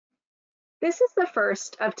This is the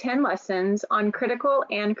first of 10 lessons on critical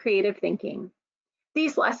and creative thinking.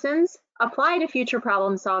 These lessons apply to future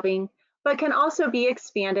problem solving, but can also be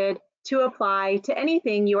expanded to apply to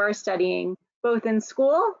anything you are studying, both in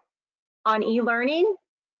school, on e-learning,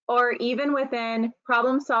 or even within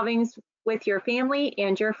problem solving with your family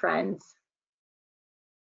and your friends.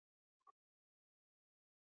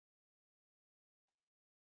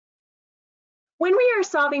 When we are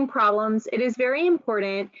solving problems, it is very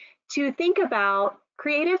important to think about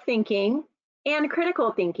creative thinking and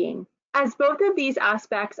critical thinking, as both of these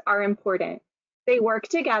aspects are important. They work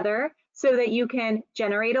together so that you can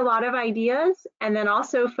generate a lot of ideas and then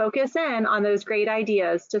also focus in on those great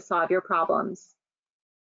ideas to solve your problems.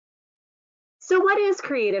 So what is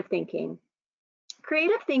creative thinking?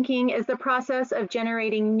 Creative thinking is the process of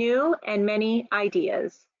generating new and many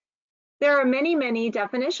ideas. There are many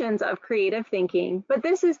definitions of creative thinking, but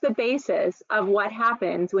this is the basis of what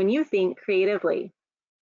happens when you think creatively.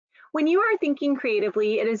 When you are thinking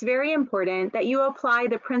creatively, it is very important that you apply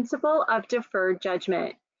the principle of deferred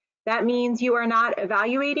judgment. That means you are not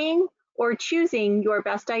evaluating or choosing your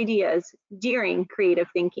best ideas during creative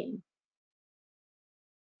thinking.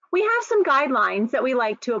 We have some guidelines that we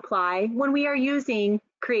like to apply when we are using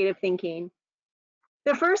creative thinking.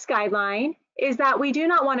 The first guideline is that we do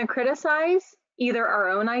not want to criticize either our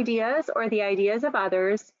own ideas or the ideas of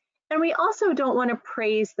others, and we also don't want to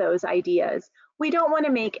praise those ideas. We don't want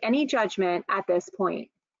to make any judgment at this point.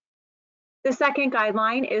 The second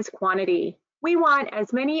guideline is quantity. We want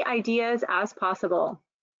as many ideas as possible.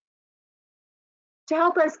 To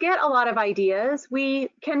help us get a lot of ideas, we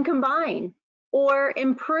can combine or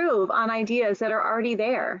improve on ideas that are already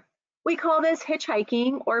there. We call this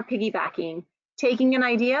hitchhiking or piggybacking, taking an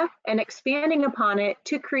idea and expanding upon it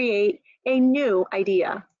to create a new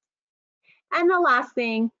idea. And the last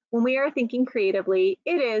thing, when we are thinking creatively,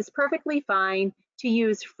 it is perfectly fine to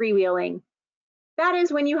use freewheeling. That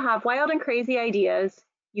is when you have wild and crazy ideas,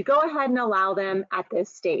 you go ahead and allow them at this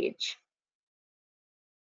stage.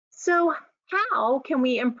 So how can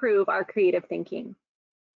we improve our creative thinking?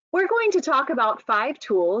 We're going to talk about 5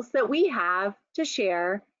 tools that we have to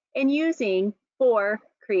share in using for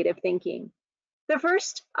creative thinking. The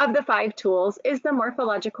first of the 5 tools is the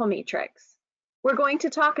morphological matrix. We're going to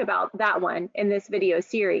talk about that one in this video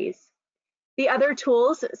series. The other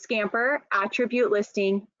tools, Scamper, attribute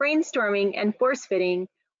listing, brainstorming, and force fitting,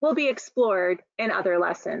 will be explored in other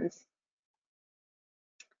lessons.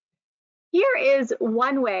 Here is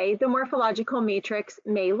one way the morphological matrix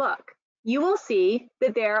may look. You will see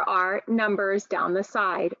that there are numbers down the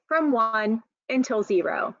side from 1 until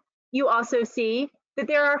 0. You also see that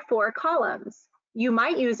there are 4 columns. You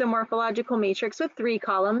might use a morphological matrix with 3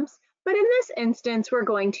 columns, but in this instance, we're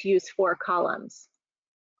going to use 4 columns.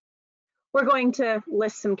 We're going to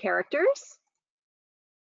list some characters.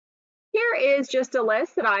 Here is just a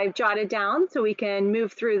list that I've jotted down so we can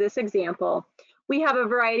move through this example. We have a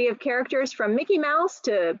variety of characters from Mickey Mouse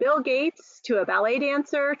to Bill Gates to a ballet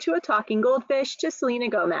dancer to a talking goldfish to Selena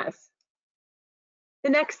Gomez. The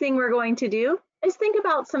next thing we're going to do is think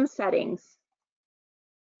about some settings.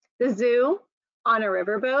 The zoo, on a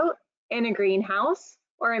riverboat, in a greenhouse,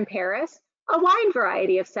 or in Paris, a wide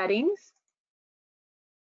variety of settings.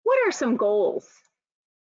 What are some goals?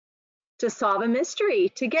 To solve a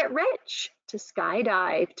mystery, to get rich, to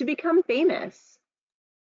skydive, to become famous.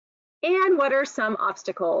 And what are some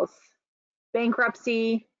obstacles?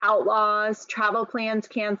 Bankruptcy, outlaws, travel plans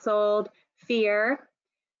canceled, fear.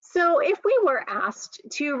 So if we were asked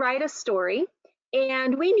to write a story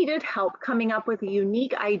and we needed help coming up with a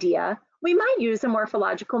unique idea, we might use a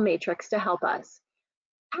morphological matrix to help us.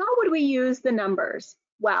 How would we use the numbers?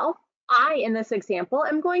 Well, I, in this example,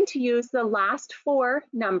 am going to use the last 4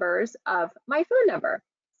 numbers of my phone number,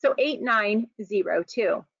 so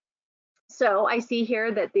 8902. So I see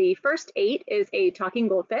here that the first 8 is a talking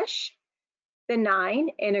goldfish, the 9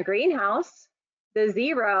 in a greenhouse, the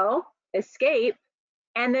 0 escape,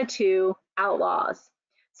 and the 2 outlaws.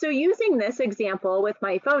 So using this example with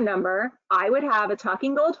my phone number, I would have a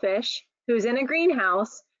talking goldfish who's in a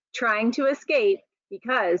greenhouse trying to escape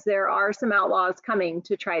because there are some outlaws coming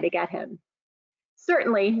to try to get him.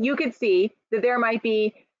 Certainly, you could see that there might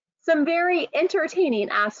be some very entertaining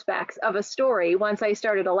aspects of a story once I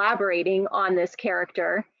started elaborating on this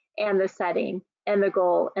character and the setting and the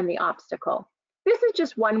goal and the obstacle. This is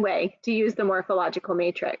just one way to use the morphological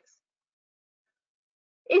matrix.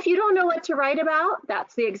 If you don't know what to write about,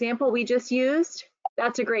 that's the example we just used.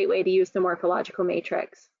 That's a great way to use the morphological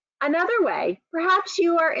matrix. Another way, perhaps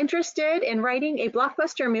you are interested in writing a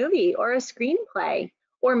blockbuster movie or a screenplay,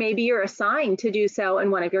 or maybe you're assigned to do so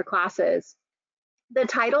in one of your classes. The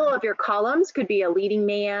title of your columns could be a leading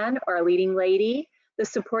man or a leading lady, the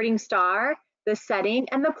supporting star, the setting,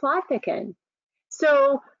 and the plot thicken.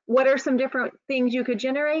 So what are some different things you could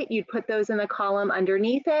generate? You'd put those in the column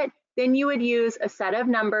underneath it. Then you would use a set of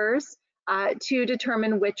numbers to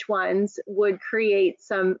determine which ones would create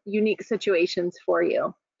some unique situations for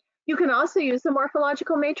you. You can also use the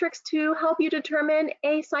morphological matrix to help you determine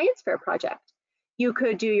a science fair project. You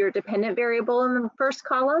could do your dependent variable in the first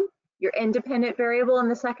column, your independent variable in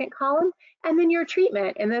the second column, and then your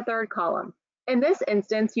treatment in the third column. In this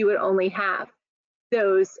instance, you would only have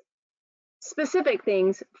those specific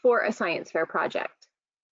things for a science fair project.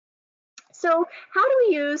 So how do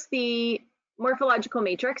we use the morphological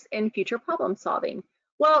matrix in future problem solving?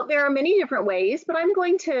 Well, there are many different ways, but I'm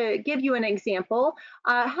going to give you an example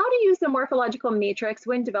how to use the morphological matrix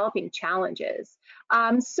when developing challenges.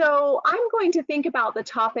 So I'm going to think about the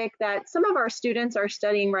topic that some of our students are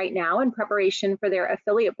studying right now in preparation for their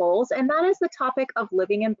affiliate bowls, and that is the topic of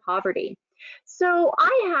living in poverty. So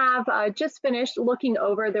I have just finished looking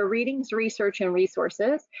over the readings, research, and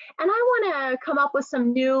resources, and I want to come up with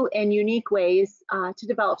some new and unique ways to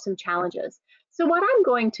develop some challenges. So what I'm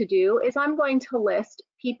going to do is I'm going to list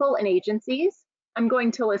people and agencies, I'm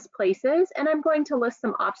going to list places, and I'm going to list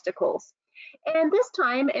some obstacles. And this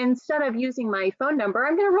time, instead of using my phone number,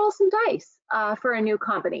 I'm going to roll some dice for a new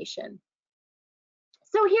combination.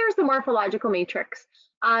 So here's the morphological matrix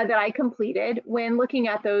that I completed when looking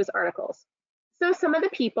at those articles. So some of the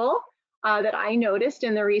people that I noticed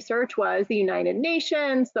in the research was the United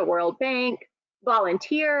Nations, the World Bank,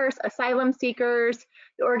 volunteers, asylum seekers,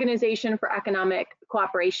 the Organization for Economic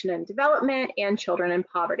Cooperation and Development, and children in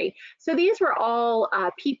poverty. So these were all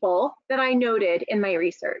people that I noted in my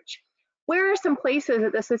research. Where are some places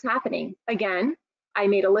that this is happening? Again, I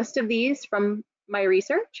made a list of these from my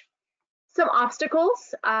research. Some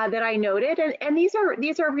obstacles that I noted, and these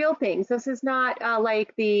are real things. This is not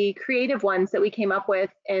like the creative ones that we came up with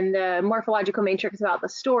in the morphological matrix about the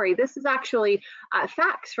story. This is actually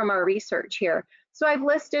facts from our research here. So I've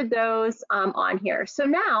listed those on here. So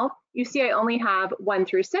now you see I only have 1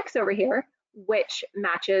 through 6 over here, which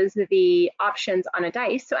matches the options on a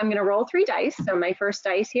dice. So I'm going to roll 3 dice. So my first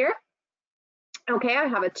dice here. Okay, I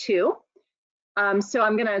have a 2. So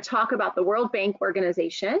I'm going to talk about the World Bank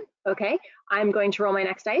organization. Okay, I'm going to roll my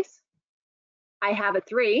next dice. I have a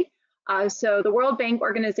 3. So the World Bank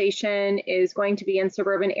organization is going to be in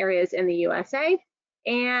suburban areas in the USA.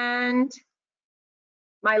 And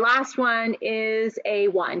my last one is a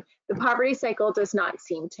 1. The poverty cycle does not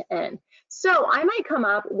seem to end. So I might come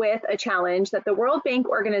up with a challenge that the World Bank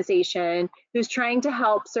organization, who's trying to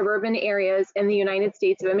help suburban areas in the United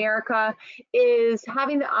States of America, is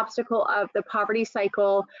having the obstacle of the poverty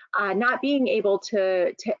cycle not being able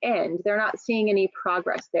to end. They're not seeing any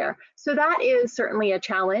progress there. So that is certainly a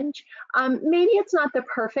challenge. Maybe it's not the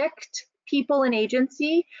perfect people and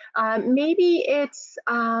agency. Maybe it's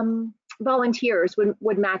volunteers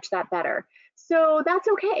would match that better. So that's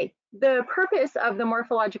okay. The purpose of the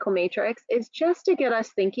morphological matrix is just to get us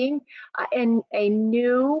thinking in a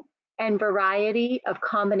new and variety of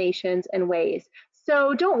combinations and ways.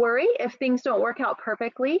 So don't worry if things don't work out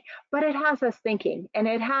perfectly, but it has us thinking and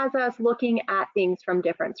it has us looking at things from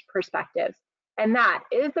different perspectives. And that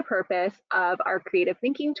is the purpose of our creative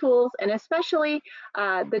thinking tools, and especially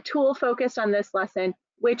the tool focused on this lesson,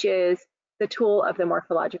 which is the tool of the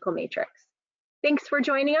morphological matrix. Thanks for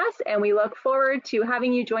joining us, and we look forward to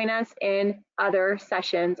having you join us in other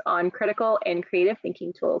sessions on critical and creative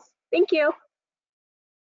thinking tools. Thank you.